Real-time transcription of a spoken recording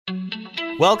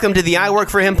Welcome to the I Work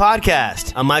For Him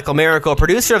podcast. I'm Michael Miracle,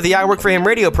 producer of the I Work For Him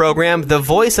radio program, the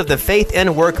voice of the faith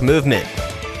and work movement.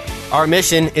 Our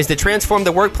mission is to transform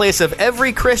the workplace of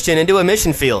every Christian into a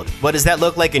mission field. What does that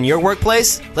look like in your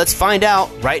workplace? Let's find out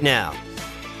right now.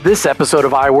 This episode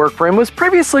of I Work For Him was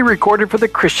previously recorded for the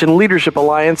Christian Leadership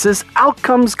Alliance's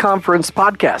Outcomes Conference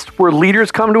podcast, where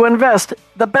leaders come to invest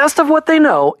the best of what they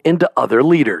know into other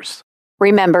leaders.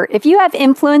 Remember, if you have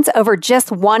influence over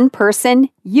just one person,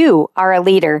 you are a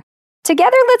leader.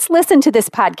 Together, let's listen to this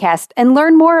podcast and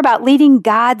learn more about leading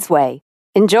God's way.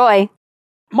 Enjoy.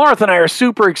 Martha and I are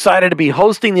super excited to be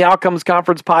hosting the Outcomes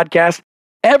Conference podcast.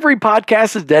 Every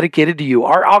podcast is dedicated to you,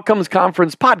 our Outcomes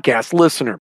Conference podcast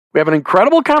listener. We have an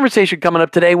incredible conversation coming up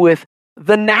today with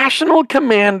the National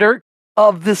Commander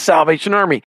of the Salvation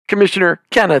Army, Commissioner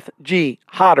Kenneth G.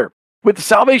 Hodder, with the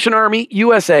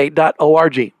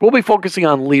SalvationArmyUSA.org. We'll be focusing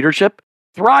on leadership,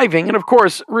 thriving, and of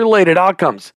course, related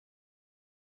outcomes.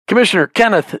 Commissioner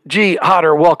Kenneth G.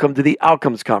 Hodder, welcome to the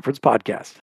Outcomes Conference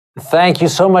podcast. Thank you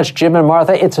so much, Jim and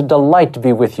Martha. It's a delight to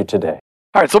be with you today.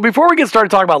 All right, so before we get started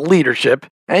talking about leadership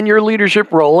and your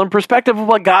leadership role and perspective of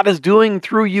what God is doing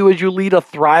through you as you lead a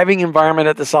thriving environment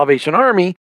at the Salvation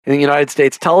Army in the United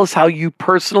States, tell us how you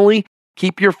personally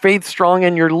keep your faith strong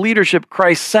and your leadership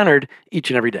Christ-centered each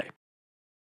and every day.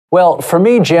 Well, for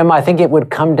me, Jim, I think it would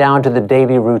come down to the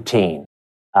daily routine.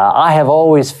 I have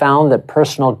always found that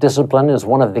personal discipline is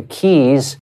one of the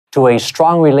keys to a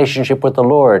strong relationship with the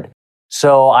Lord.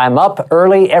 So I'm up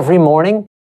early every morning,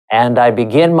 and I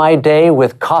begin my day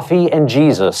with coffee and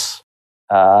Jesus.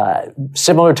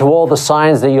 Similar to all the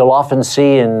signs that you'll often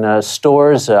see in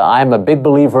stores, I'm a big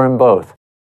believer in both.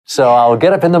 So I'll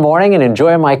get up in the morning and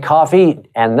enjoy my coffee,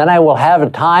 and then I will have a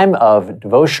time of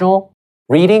devotional,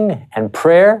 reading, and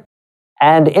prayer.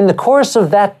 And in the course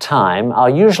of that time,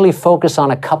 I'll usually focus on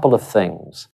a couple of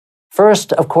things.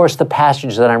 First, of course, the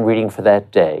passage that I'm reading for that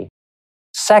day.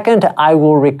 Second, I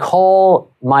will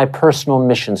recall my personal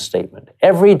mission statement.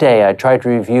 Every day I try to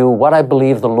review what I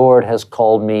believe the Lord has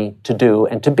called me to do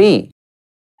and to be.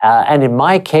 And in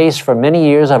my case, for many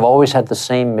years, I've always had the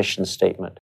same mission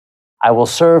statement. I will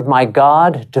serve my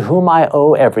God, to whom I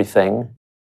owe everything,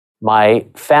 my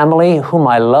family, whom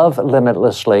I love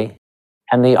limitlessly,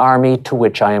 and the army to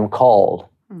which I am called.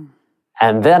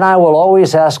 And then I will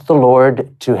always ask the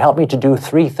Lord to help me to do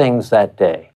three things that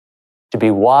day: to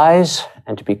be wise,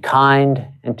 and to be kind,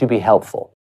 and to be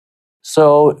helpful.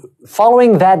 So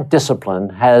following that discipline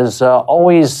has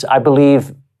always, I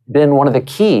believe, been one of the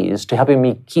keys to helping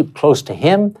me keep close to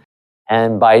Him,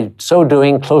 and by so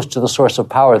doing, close to the source of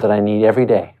power that I need every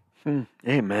day.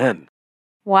 Amen.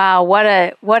 Wow, what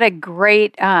a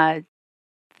great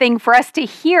thing for us to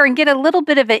hear and get a little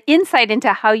bit of an insight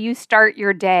into how you start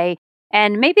your day.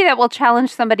 And maybe that will challenge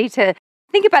somebody to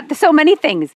think about so many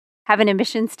things. Having a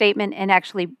mission statement and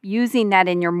actually using that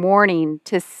in your morning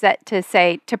to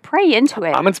pray into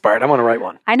it. I'm inspired. I'm going to write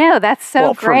one. I know, that's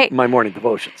so great. For my morning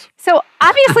devotions. So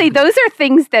obviously those are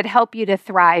things that help you to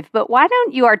thrive, but why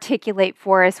don't you articulate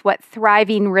for us what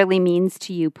thriving really means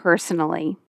to you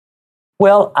personally?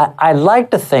 Well, I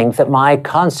like to think that my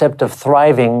concept of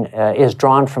thriving is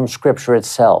drawn from Scripture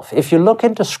itself. If you look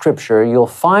into Scripture, you'll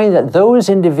find that those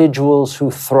individuals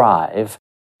who thrive,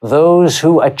 those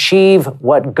who achieve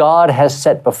what God has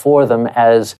set before them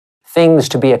as things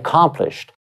to be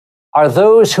accomplished, are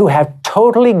those who have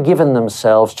totally given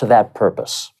themselves to that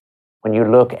purpose. When you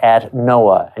look at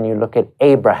Noah, and you look at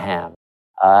Abraham,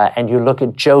 and you look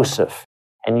at Joseph,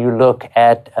 and you look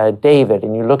at David,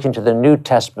 and you look into the New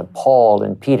Testament, Paul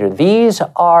and Peter, these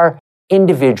are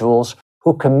individuals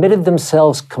who committed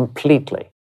themselves completely.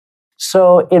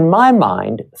 So in my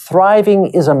mind, thriving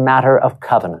is a matter of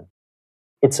covenant.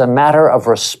 It's a matter of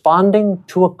responding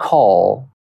to a call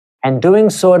and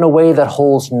doing so in a way that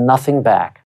holds nothing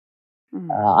back.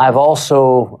 I've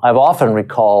often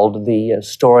recalled the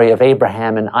story of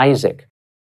Abraham and Isaac.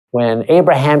 When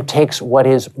Abraham takes what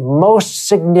is most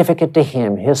significant to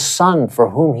him, his son for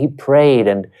whom he prayed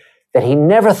and that he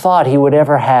never thought he would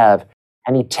ever have,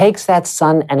 and he takes that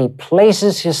son and he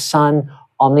places his son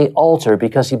on the altar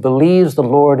because he believes the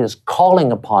Lord is calling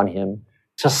upon him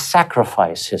to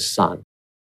sacrifice his son.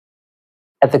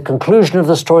 At the conclusion of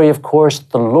the story, of course,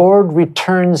 the Lord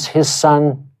returns his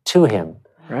son to him.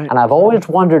 Right. And I've always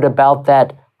wondered about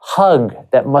that hug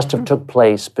that must have took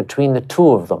place between the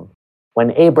two of them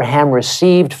when Abraham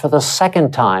received for the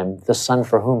second time the son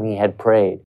for whom he had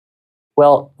prayed.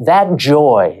 Well, that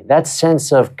joy, that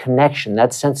sense of connection,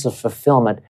 that sense of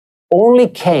fulfillment only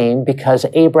came because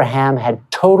Abraham had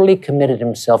totally committed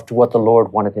himself to what the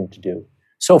Lord wanted him to do.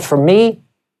 So for me,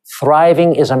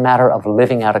 thriving is a matter of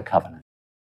living out a covenant.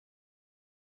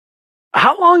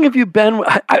 How long have you been?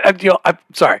 I'm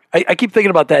sorry. I keep thinking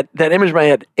about that image in my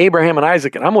head, Abraham and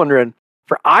Isaac, and I'm wondering,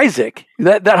 for Isaac,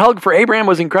 that hug for Abraham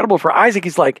was incredible. For Isaac,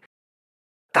 he's like,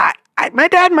 my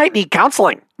dad might need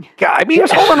counseling. I mean, he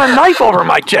was holding a knife over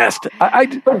my chest.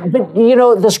 But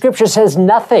the scripture says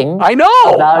nothing. I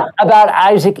know about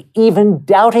Isaac even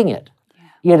doubting it.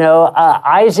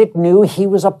 Isaac knew he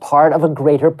was a part of a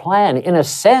greater plan. In a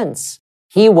sense,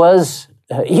 he was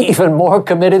even more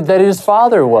committed than his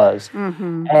father was.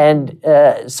 Mm-hmm. And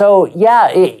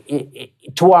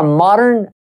to our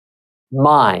modern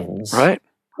minds, right,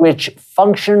 which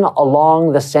function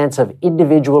along the sense of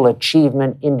individual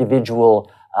achievement,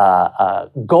 individual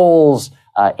goals,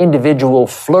 individual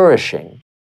flourishing,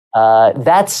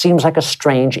 that seems like a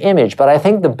strange image. But I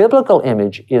think the biblical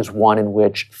image is one in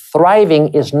which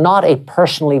thriving is not a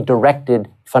personally directed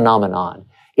phenomenon.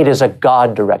 It is a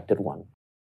God-directed one.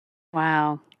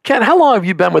 Wow. Ken, how long have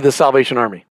you been with the Salvation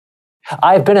Army?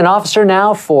 I've been an officer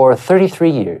now for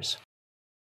 33 years.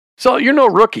 So you're no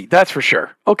rookie, that's for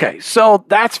sure. Okay, so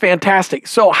that's fantastic.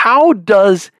 So how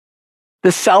does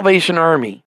the Salvation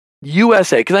Army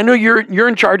USA, because I know you're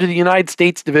in charge of the United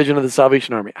States division of the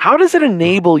Salvation Army, how does it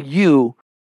enable you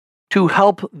to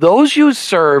help those you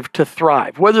serve to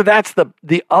thrive? Whether that's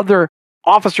the other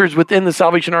officers within the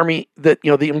Salvation Army, that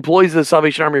the employees of the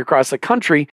Salvation Army across the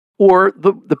country, or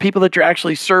the people that you're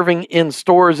actually serving in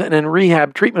stores and in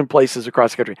rehab treatment places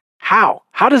across the country. How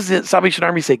does the Salvation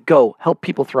Army say, go, help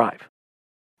people thrive?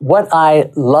 What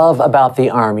I love about the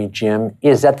Army, Jim,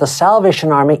 is that the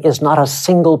Salvation Army is not a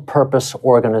single-purpose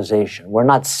organization. We're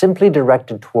not simply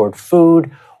directed toward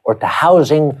food or to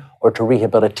housing or to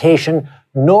rehabilitation,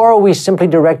 nor are we simply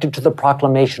directed to the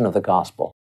proclamation of the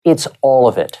gospel. It's all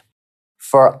of it.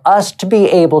 For us to be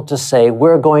able to say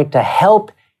we're going to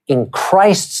help in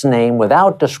Christ's name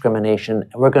without discrimination,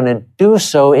 we're going to do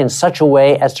so in such a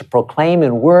way as to proclaim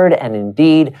in word and in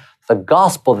deed the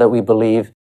gospel that we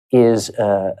believe is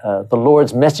the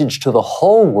Lord's message to the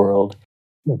whole world,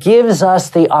 gives us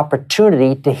the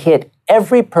opportunity to hit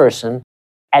every person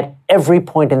at every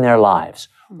point in their lives,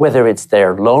 whether it's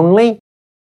they're lonely,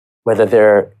 whether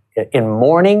they're in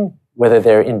mourning, whether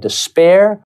they're in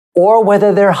despair, or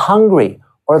whether they're hungry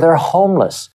or they're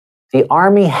homeless. The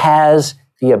Army has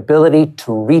the ability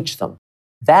to reach them.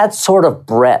 That sort of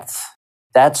breadth,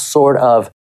 that sort of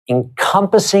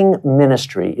encompassing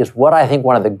ministry is what I think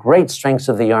one of the great strengths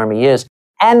of the Army is,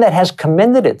 and that has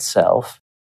commended itself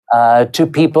to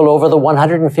people over the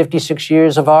 156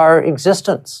 years of our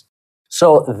existence.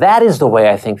 So that is the way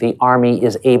I think the Army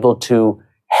is able to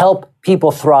help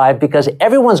people thrive, because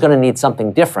everyone's going to need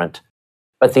something different,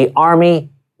 but the Army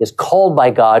is called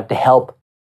by God to help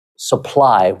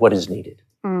supply what is needed.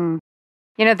 Mm.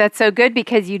 That's so good,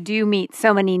 because you do meet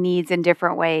so many needs in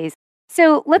different ways.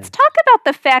 So let's talk about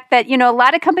the fact that, a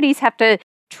lot of companies have to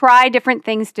try different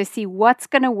things to see what's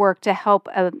going to work to help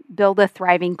build a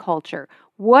thriving culture.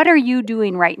 What are you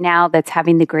doing right now that's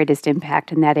having the greatest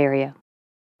impact in that area?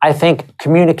 I think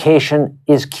communication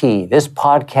is key. This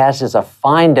podcast is a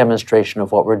fine demonstration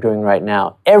of what we're doing right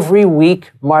now. Every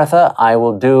week, Martha, I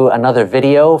will do another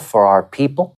video for our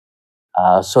people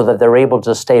so that they're able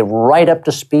to stay right up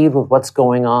to speed with what's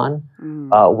going on.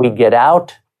 We get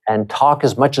out and talk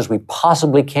as much as we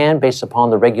possibly can based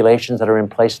upon the regulations that are in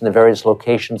place in the various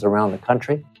locations around the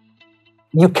country.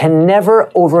 You can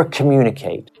never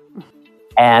over-communicate.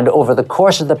 And over the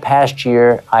course of the past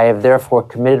year, I have therefore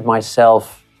committed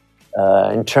myself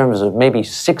in terms of maybe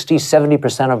 60,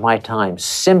 70% of my time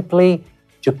simply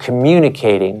to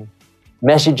communicating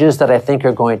messages that I think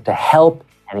are going to help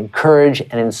and encourage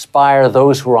and inspire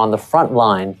those who are on the front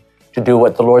line to do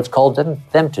what the Lord's called them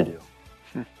to do.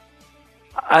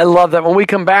 I love that. When we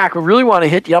come back, we really want to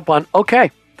hit you up on,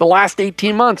 the last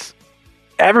 18 months,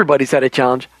 everybody's had a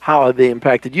challenge. How have they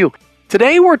impacted you?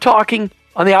 Today, we're talking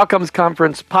on the Outcomes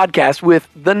Conference podcast with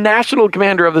the National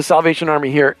Commander of the Salvation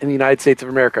Army here in the United States of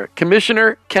America,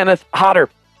 Commissioner Kenneth Hodder.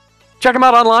 Check him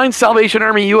out online,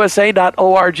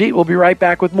 salvationarmyusa.org. We'll be right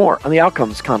back with more on the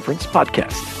Outcomes Conference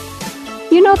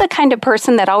podcast. You know the kind of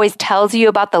person that always tells you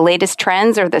about the latest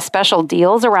trends or the special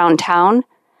deals around town?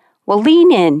 Well,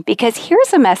 lean in, because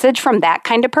here's a message from that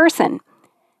kind of person.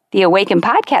 The Awaken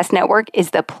Podcast Network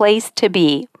is the place to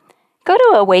be. Go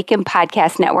to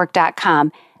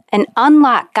awakenpodcastnetwork.com and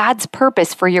unlock God's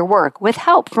purpose for your work with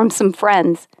help from some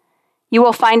friends. You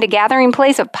will find a gathering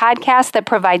place of podcasts that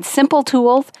provide simple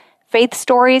tools, faith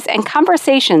stories, and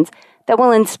conversations that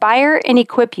will inspire and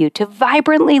equip you to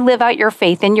vibrantly live out your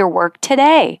faith in your work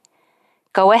today.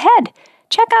 Go ahead,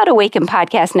 check out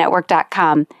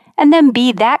awakenpodcastnetwork.com and then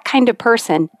be that kind of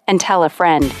person and tell a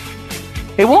friend.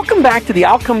 Hey, welcome back to the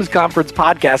Outcomes Conference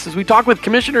podcast as we talk with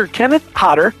Commissioner Kenneth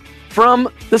Hodder from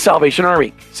the Salvation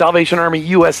Army,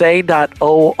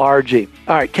 salvationarmyusa.org.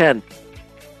 All right, Ken,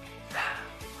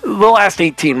 the last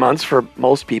 18 months for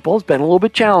most people has been a little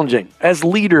bit challenging. As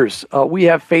leaders, we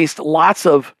have faced lots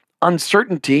of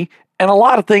uncertainty and a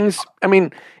lot of things. I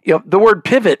mean, the word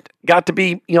pivot got to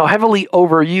be, heavily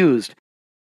overused.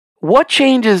 What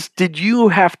changes did you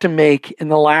have to make in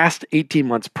the last 18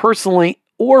 months personally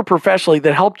or professionally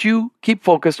that helped you keep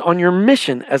focused on your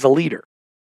mission as a leader?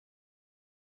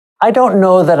 I don't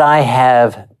know that I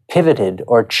have pivoted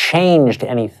or changed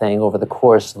anything over the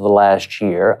course of the last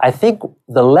year. I think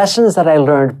the lessons that I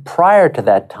learned prior to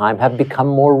that time have become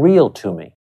more real to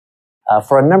me.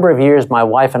 For a number of years, my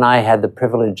wife and I had the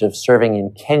privilege of serving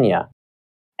in Kenya.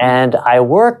 And I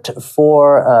worked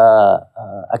for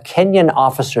a Kenyan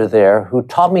officer there who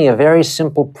taught me a very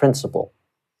simple principle.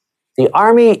 The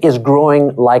Army is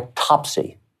growing like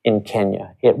Topsy in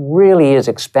Kenya. It really is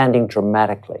expanding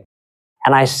dramatically.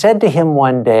 And I said to him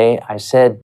one day, I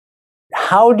said,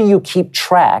 how do you keep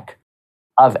track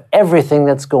of everything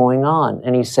that's going on?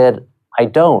 And he said, I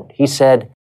don't. He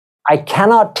said, I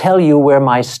cannot tell you where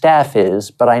my staff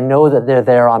is, but I know that they're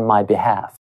there on my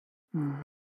behalf.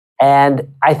 And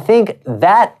I think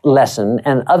that lesson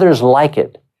and others like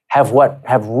it have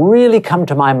really come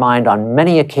to my mind on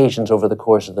many occasions over the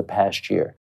course of the past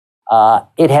year.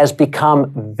 It has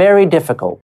become very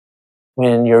difficult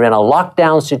when you're in a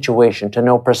lockdown situation to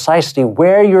know precisely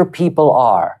where your people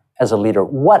are as a leader.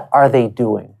 What are they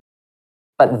doing?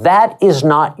 But that is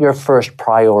not your first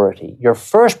priority. Your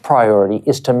first priority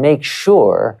is to make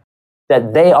sure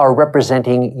that they are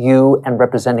representing you and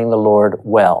representing the Lord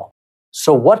well.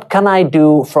 So what can I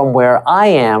do from where I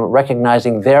am,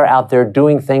 recognizing they're out there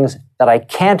doing things that I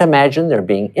can't imagine? They're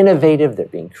being innovative, they're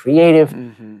being creative.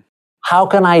 Mm-hmm. How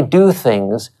can I do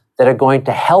things that are going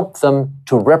to help them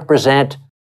to represent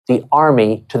the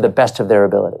Army to the best of their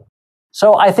ability?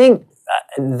 So I think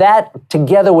that,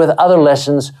 together with other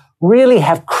lessons, really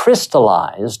have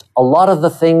crystallized a lot of the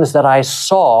things that I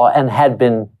saw and had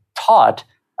been taught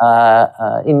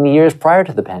in the years prior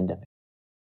to the pandemic.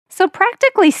 So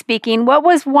practically speaking, what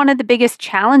was one of the biggest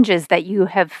challenges that you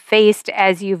have faced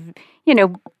as you've,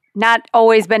 not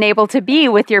always been able to be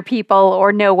with your people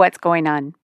or know what's going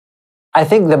on? I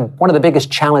think one of the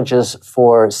biggest challenges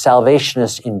for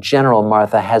Salvationists in general,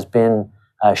 Martha, has been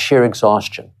sheer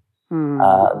exhaustion.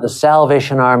 The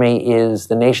Salvation Army is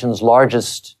the nation's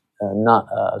largest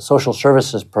social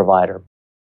services provider.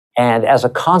 And as a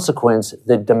consequence,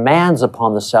 the demands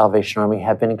upon the Salvation Army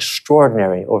have been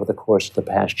extraordinary over the course of the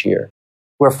past year.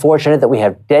 We're fortunate that we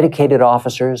have dedicated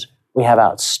officers, we have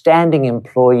outstanding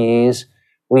employees,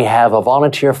 we have a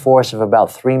volunteer force of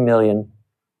about 3 million.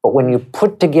 But when you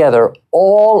put together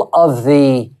all of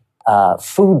the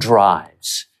food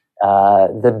drives,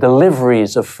 the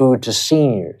deliveries of food to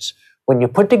seniors, when you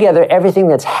put together everything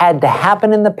that's had to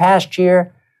happen in the past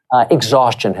year,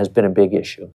 exhaustion has been a big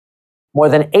issue. More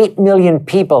than 8 million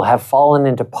people have fallen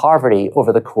into poverty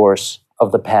over the course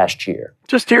of the past year.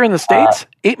 Just here in the States?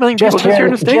 8 million people just here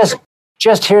in the States?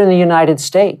 Just here in the United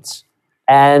States.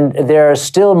 And there are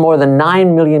still more than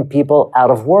 9 million people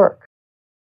out of work.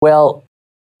 Well,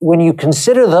 when you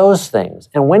consider those things,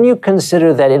 and when you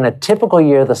consider that in a typical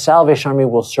year, the Salvation Army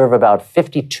will serve about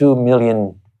 52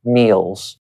 million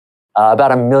meals,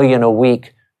 about 1 million a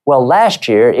week. Well, last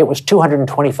year, it was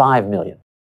 225 million.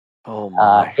 Oh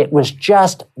my. It was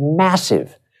just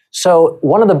massive. So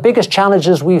one of the biggest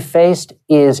challenges we've faced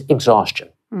is exhaustion,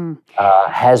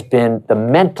 has been the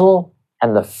mental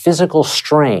and the physical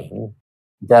strain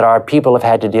that our people have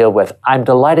had to deal with. I'm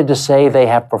delighted to say they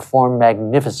have performed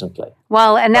magnificently.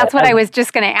 Well, and that's what I was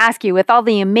just going to ask you. With all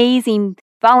the amazing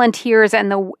volunteers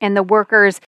and the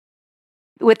workers,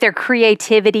 with their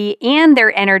creativity and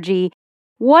their energy,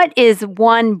 what is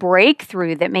one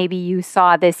breakthrough that maybe you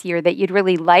saw this year that you'd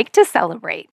really like to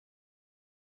celebrate?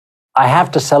 I have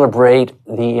to celebrate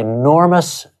the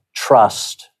enormous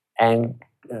trust and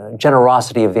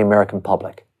generosity of the American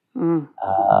public.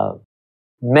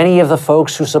 Many of the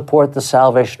folks who support the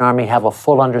Salvation Army have a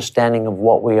full understanding of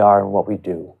what we are and what we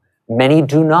do. Many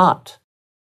do not.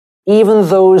 Even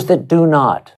those that do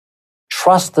not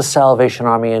trust the Salvation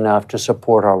Army enough to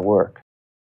support our work.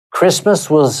 Christmas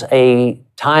was a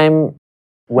time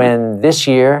when this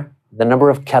year the number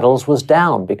of kettles was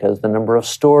down because the number of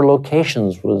store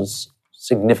locations was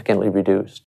significantly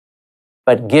reduced.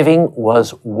 But giving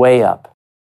was way up.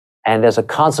 And as a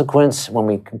consequence, when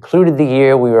we concluded the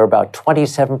year, we were about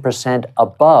 27%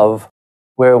 above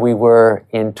where we were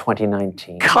in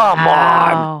 2019. Come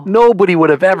Wow. on. Nobody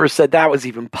would have ever said that was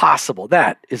even possible.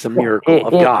 That is a miracle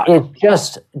of God.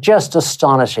 It's just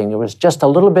astonishing. It was just a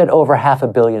little bit over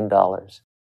 $500 million.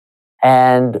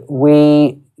 And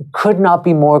we could not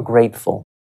be more grateful.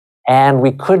 And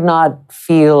we could not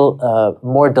feel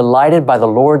more delighted by the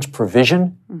Lord's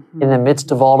provision in the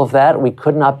midst of all of that. We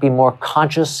could not be more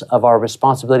conscious of our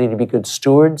responsibility to be good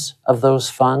stewards of those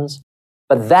funds.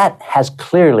 But that has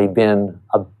clearly been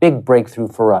a big breakthrough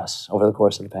for us over the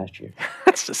course of the past year.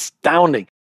 That's astounding.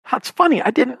 That's funny.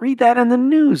 I didn't read that in the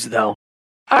news, though.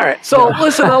 All right. So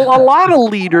listen, a lot of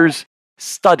leaders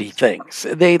study things.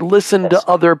 They listen to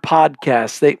other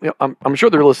podcasts. I'm sure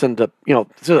they're listening to,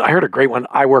 I heard a great one,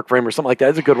 I Work for Him or something like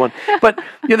that. It's a good one. But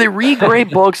they read great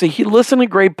books. They listen to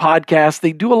great podcasts.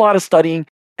 They do a lot of studying.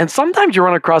 And sometimes you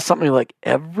run across something like,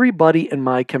 everybody in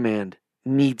my command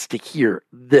needs to hear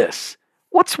this.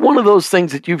 What's one of those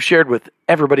things that you've shared with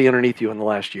everybody underneath you in the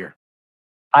last year?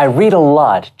 I read a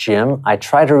lot, Jim. I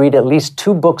try to read at least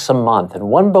 2 books a month. And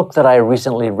one book that I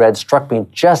recently read struck me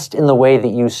just in the way that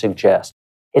you suggest.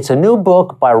 It's a new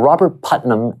book by Robert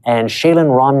Putnam and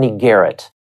Shailene Romney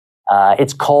Garrett.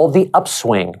 It's called The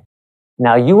Upswing.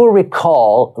 Now, you will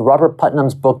recall Robert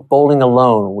Putnam's book, Bowling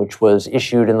Alone, which was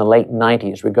issued in the late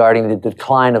 90s regarding the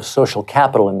decline of social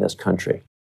capital in this country.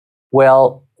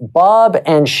 Well, Bob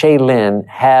and Shailene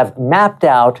have mapped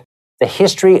out the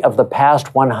history of the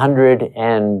past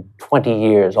 120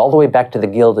 years, all the way back to the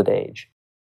Gilded Age.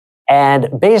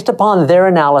 And based upon their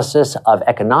analysis of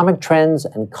economic trends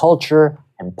and culture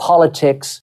and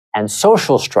politics and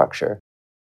social structure,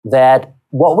 that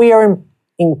what we are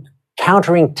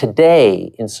encountering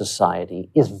today in society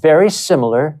is very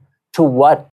similar to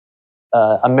what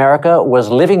America was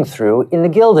living through in the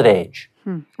Gilded Age.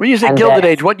 When you say Gilded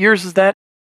Age, what years is that?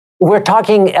 We're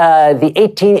talking the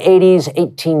 1880s,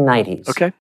 1890s.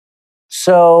 Okay.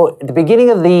 So at the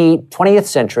beginning of the 20th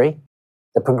century,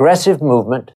 the progressive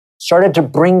movement started to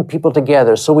bring people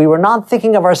together. So we were not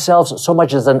thinking of ourselves so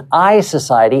much as an I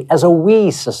society as a we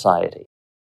society.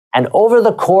 And over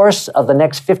the course of the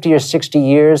next 50 or 60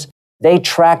 years, they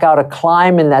track out a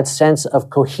climb in that sense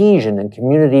of cohesion and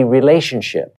community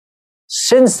relationship.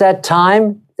 Since that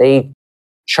time, they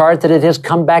chart that it has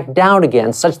come back down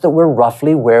again, such that we're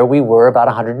roughly where we were about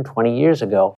 120 years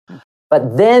ago.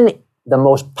 But then the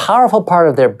most powerful part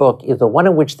of their book is the one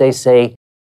in which they say,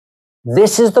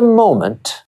 this is the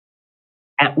moment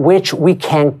at which we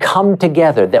can come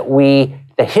together, the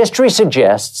history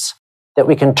suggests that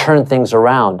we can turn things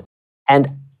around.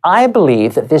 And I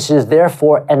believe that this is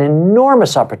therefore an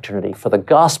enormous opportunity for the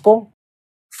gospel,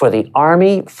 for the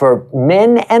army, for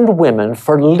men and women,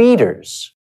 for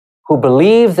leaders who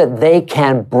believe that they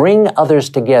can bring others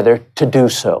together to do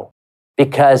so.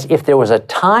 Because if there was a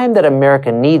time that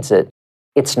America needs it,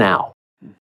 it's now.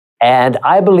 And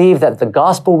I believe that the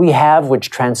gospel we have, which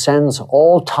transcends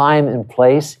all time and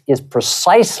place, is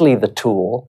precisely the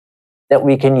tool that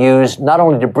we can use not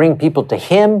only to bring people to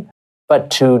Him, but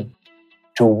to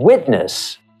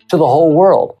witness to the whole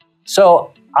world.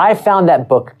 So I found that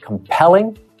book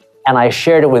compelling, and I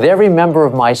shared it with every member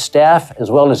of my staff,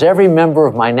 as well as every member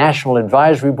of my National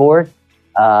Advisory Board,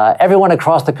 everyone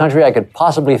across the country I could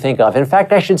possibly think of. In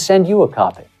fact, I should send you a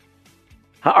copy.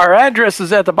 Our address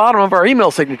is at the bottom of our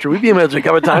email signature. We've emailed you a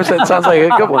couple of times, so that sounds like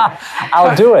a good one.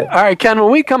 I'll do it. All right, Ken,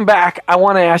 when we come back, I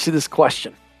want to ask you this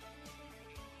question.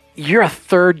 You're a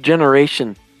third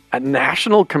generation, a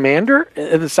national commander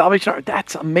in the Salvation Army.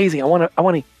 That's amazing. I want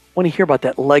to hear about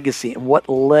that legacy and what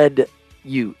led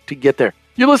you to get there.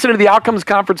 You're listening to the Outcomes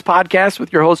Conference podcast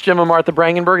with your host, Jim and Martha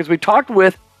Brangenberg, as we talked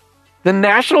with the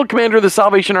National Commander of the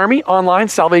Salvation Army online,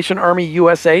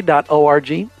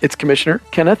 salvationarmyusa.org. It's Commissioner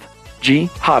Kenneth G.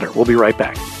 Hodder. We'll be right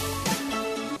back.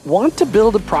 Want to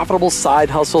build a profitable side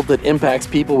hustle that impacts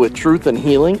people with truth and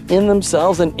healing in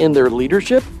themselves and in their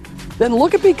leadership? Then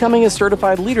look at becoming a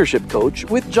certified leadership coach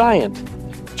with Giant.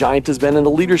 Giant has been in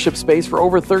the leadership space for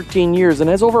over 13 years and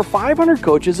has over 500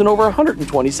 coaches in over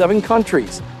 127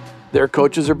 countries. Their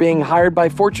coaches are being hired by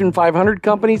Fortune 500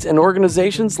 companies and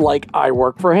organizations like I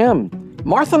Work for Him.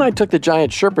 Martha and I took the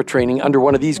Giant Sherpa training under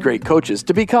one of these great coaches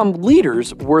to become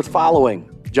leaders worth following.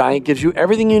 Giant gives you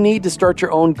everything you need to start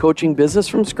your own coaching business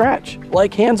from scratch,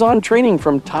 like hands-on training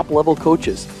from top-level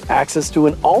coaches, access to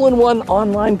an all-in-one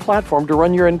online platform to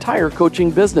run your entire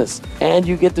coaching business, and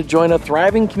you get to join a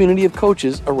thriving community of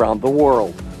coaches around the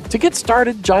world. To get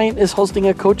started, Giant is hosting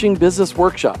a coaching business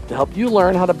workshop to help you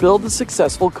learn how to build a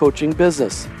successful coaching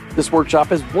business. This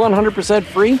workshop is 100%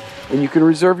 free, and you can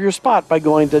reserve your spot by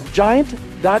going to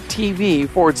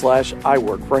giant.tv/I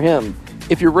Work for Him.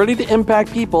 If you're ready to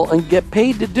impact people and get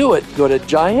paid to do it, go to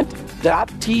giant.tv/I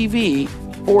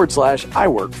giant.tv/I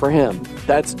work for him.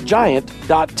 That's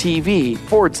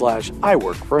giant.tv/I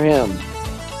work for him.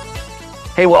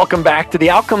 Hey, welcome back to the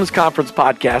Outcomes Conference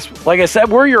podcast. Like I said,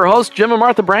 we're your hosts, Jim and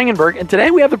Martha Brangenberg, and today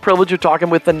we have the privilege of talking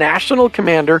with the National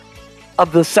Commander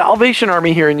of the Salvation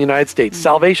Army here in the United States,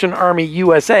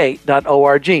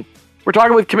 salvationarmyusa.org. We're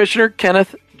talking with Commissioner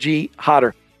Kenneth G.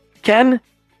 Hodder. Ken,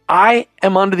 I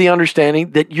am under the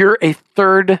understanding that you're a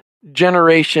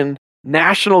third-generation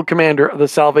National Commander of the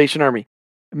Salvation Army.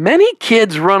 Many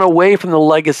kids run away from the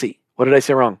legacy. What did I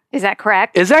say wrong? Is that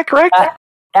correct? Is that correct?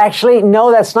 Actually,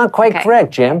 no, that's not quite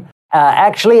correct, Jim.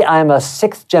 Actually, I'm a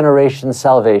sixth-generation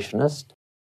Salvationist,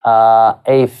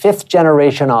 a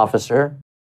fifth-generation officer,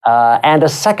 and a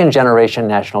second-generation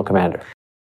National Commander.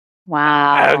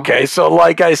 Wow. Okay, so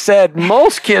like I said,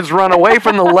 most kids run away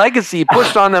from the legacy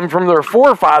pushed on them from their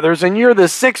forefathers, and you're the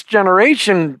sixth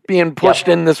generation being pushed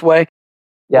in this way.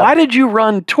 Yep. Why did you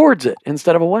run towards it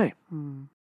instead of away?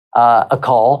 A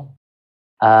call.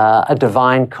 A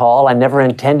divine call. I never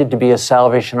intended to be a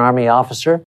Salvation Army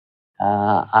officer.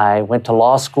 I went to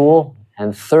law school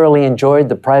and thoroughly enjoyed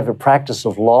the private practice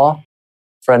of law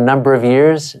for a number of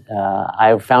years.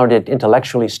 I found it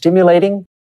intellectually stimulating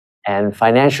and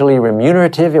financially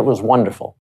remunerative. It was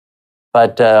wonderful.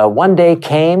 But one day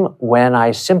came when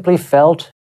I simply felt,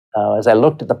 as I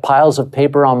looked at the piles of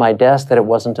paper on my desk, that it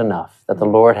wasn't enough, that the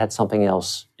Lord had something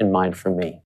else in mind for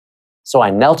me. So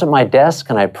I knelt at my desk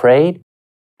and I prayed.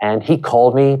 And he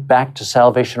called me back to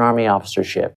Salvation Army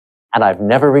officership. And I've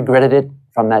never regretted it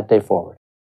from that day forward.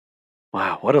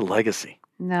 Wow, what a legacy.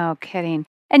 No kidding.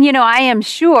 And I am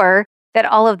sure that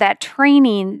all of that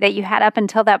training that you had up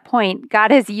until that point, God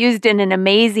has used in an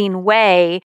amazing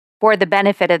way for the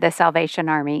benefit of the Salvation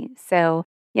Army. So,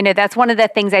 that's one of the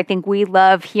things I think we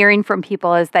love hearing from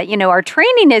people is that, our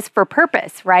training is for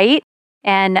purpose, right?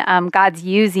 And God's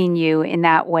using you in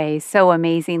that way so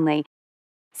amazingly.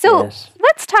 So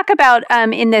let's talk about,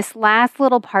 in this last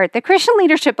little part, the Christian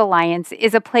Leadership Alliance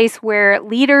is a place where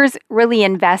leaders really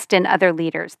invest in other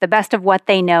leaders, the best of what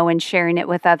they know and sharing it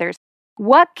with others.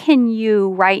 What can you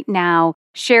right now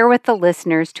share with the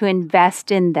listeners to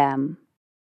invest in them?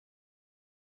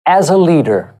 As a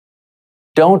leader,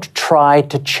 don't try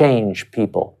to change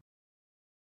people.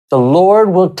 The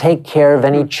Lord will take care of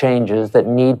any changes that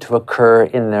need to occur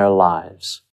in their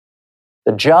lives.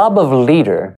 The job of a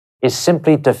leader is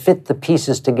simply to fit the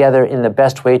pieces together in the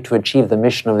best way to achieve the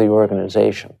mission of the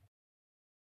organization.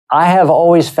 I have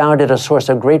always found it a source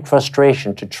of great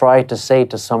frustration to try to say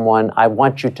to someone, I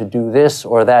want you to do this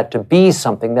or that, to be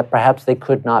something that perhaps they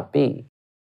could not be.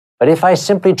 But if I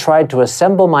simply tried to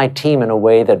assemble my team in a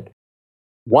way that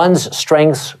one's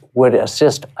strengths would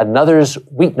assist another's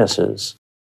weaknesses,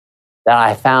 then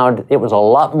I found it was a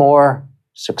lot more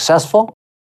successful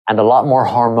and a lot more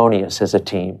harmonious as a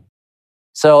team.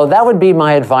 So that would be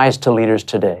my advice to leaders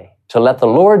today, to let the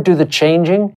Lord do the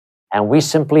changing, and we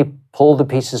simply pull the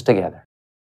pieces together.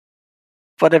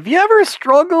 But have you ever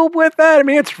struggled with that? I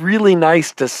mean, it's really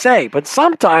nice to say, but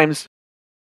sometimes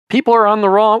people are on the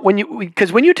wrong,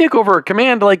 because when you take over a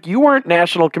command, like you weren't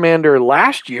National Commander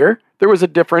last year, there was a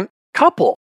different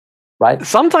couple. Right.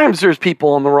 Sometimes there's people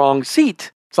on the wrong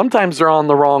seat. Sometimes they're on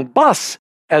the wrong bus,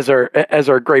 as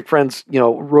our great friends,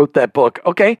 wrote that book.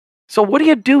 Okay. So what do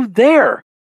you do there?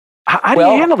 How do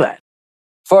you handle that?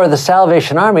 For the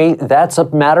Salvation Army, that's a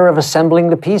matter of assembling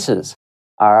the pieces.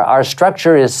 Our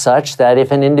structure is such that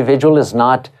if an individual is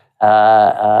not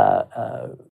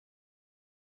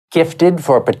gifted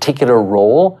for a particular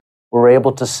role, we're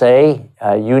able to say,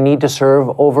 you need to serve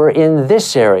over in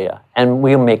this area, and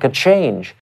we'll make a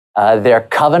change. Their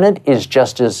covenant is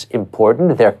just as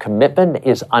important. Their commitment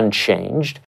is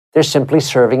unchanged. They're simply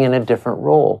serving in a different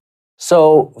role.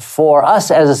 So for us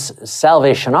as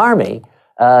Salvation Army,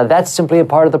 that's simply a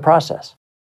part of the process.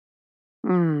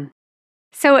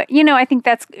 So, I think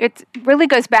it really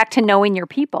goes back to knowing your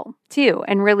people too,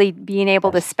 and really being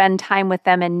able to spend time with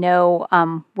them and know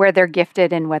where they're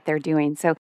gifted and what they're doing.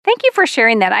 So thank you for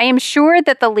sharing that. I am sure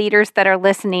that the leaders that are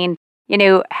listening,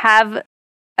 have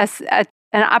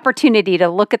an opportunity to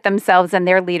look at themselves and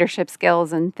their leadership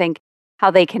skills and think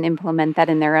how they can implement that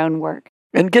in their own work.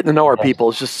 And getting to know our people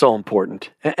is just so important,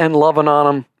 and loving on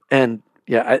them, and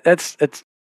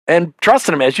and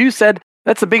trusting them. As you said,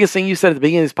 that's the biggest thing you said at the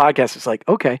beginning of this podcast. It's like,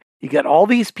 okay, you got all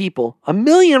these people, 1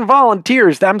 million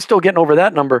volunteers. I'm still getting over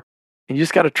that number, and you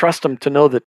just got to trust them to know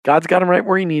that God's got them right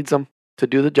where He needs them to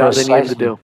do the job they need to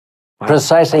do. Wow.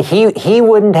 Precisely. He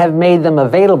wouldn't have made them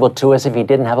available to us if He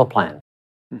didn't have a plan.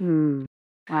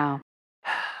 Wow.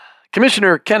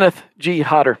 Commissioner Kenneth G.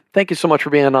 Hodder, thank you so much for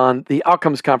being on the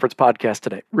Outcomes Conference podcast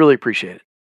today. Really appreciate it.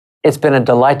 It's been a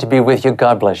delight to be with you.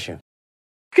 God bless you. You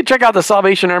can check out the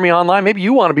Salvation Army online. Maybe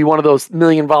you want to be one of those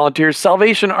million volunteers.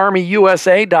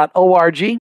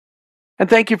 SalvationArmyUSA.org. And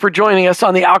thank you for joining us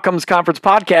on the Outcomes Conference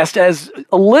podcast. As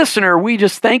a listener, we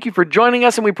just thank you for joining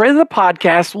us, and we pray that the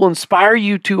podcast will inspire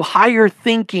you to higher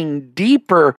thinking,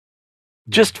 deeper,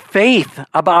 just faith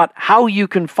about how you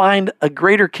can find a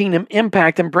greater kingdom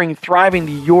impact and bring thriving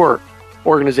to your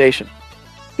organization.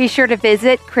 Be sure to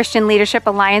visit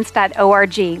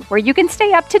ChristianLeadershipAlliance.org, where you can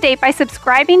stay up to date by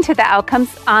subscribing to the Outcomes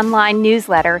online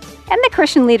newsletter and the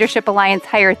Christian Leadership Alliance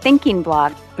Higher Thinking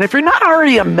blog. And if you're not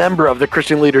already a member of the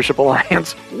Christian Leadership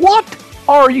Alliance, what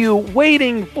are you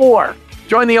waiting for?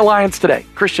 Join the Alliance today,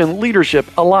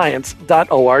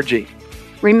 ChristianLeadershipAlliance.org.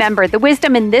 Remember, the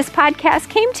wisdom in this podcast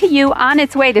came to you on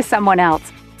its way to someone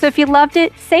else. So if you loved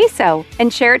it, say so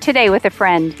and share it today with a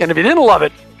friend. And if you didn't love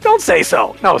it, don't say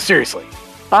so. No, seriously.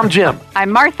 I'm Jim. I'm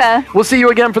Martha. We'll see you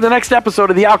again for the next episode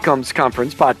of the Outcomes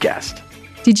Conference podcast.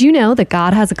 Did you know that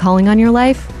God has a calling on your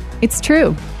life? It's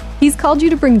true. He's called you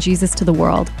to bring Jesus to the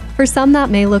world. For some, that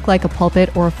may look like a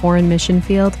pulpit or a foreign mission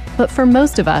field, but for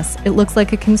most of us, it looks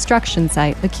like a construction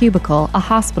site, a cubicle, a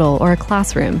hospital, or a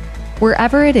classroom.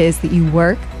 Wherever it is that you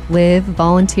work, live,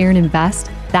 volunteer, and invest,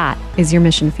 that is your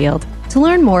mission field. To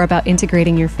learn more about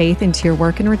integrating your faith into your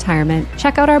work and retirement,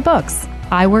 check out our books,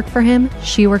 I Work for Him,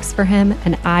 She Works for Him,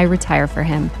 and I Retire for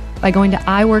Him by going to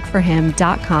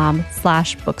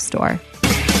iworkforhim.com/bookstore.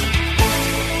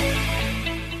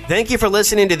 Thank you for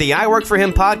listening to the I Work for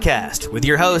Him podcast with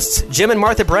your hosts, Jim and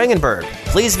Martha Brangenberg.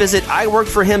 Please visit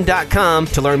iworkforhim.com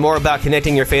to learn more about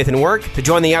connecting your faith and work, to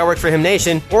join the I Work for Him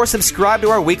Nation, or subscribe to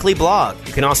our weekly blog.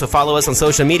 You can also follow us on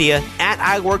social media at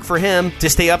I Work for Him to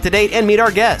stay up to date and meet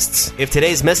our guests. If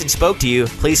today's message spoke to you,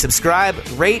 please subscribe,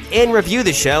 rate, and review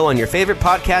the show on your favorite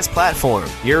podcast platform.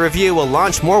 Your review will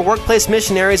launch more workplace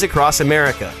missionaries across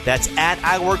America. That's at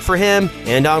I Work for Him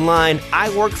and online,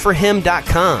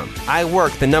 iworkforhim.com. I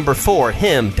work the number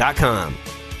 4him.com.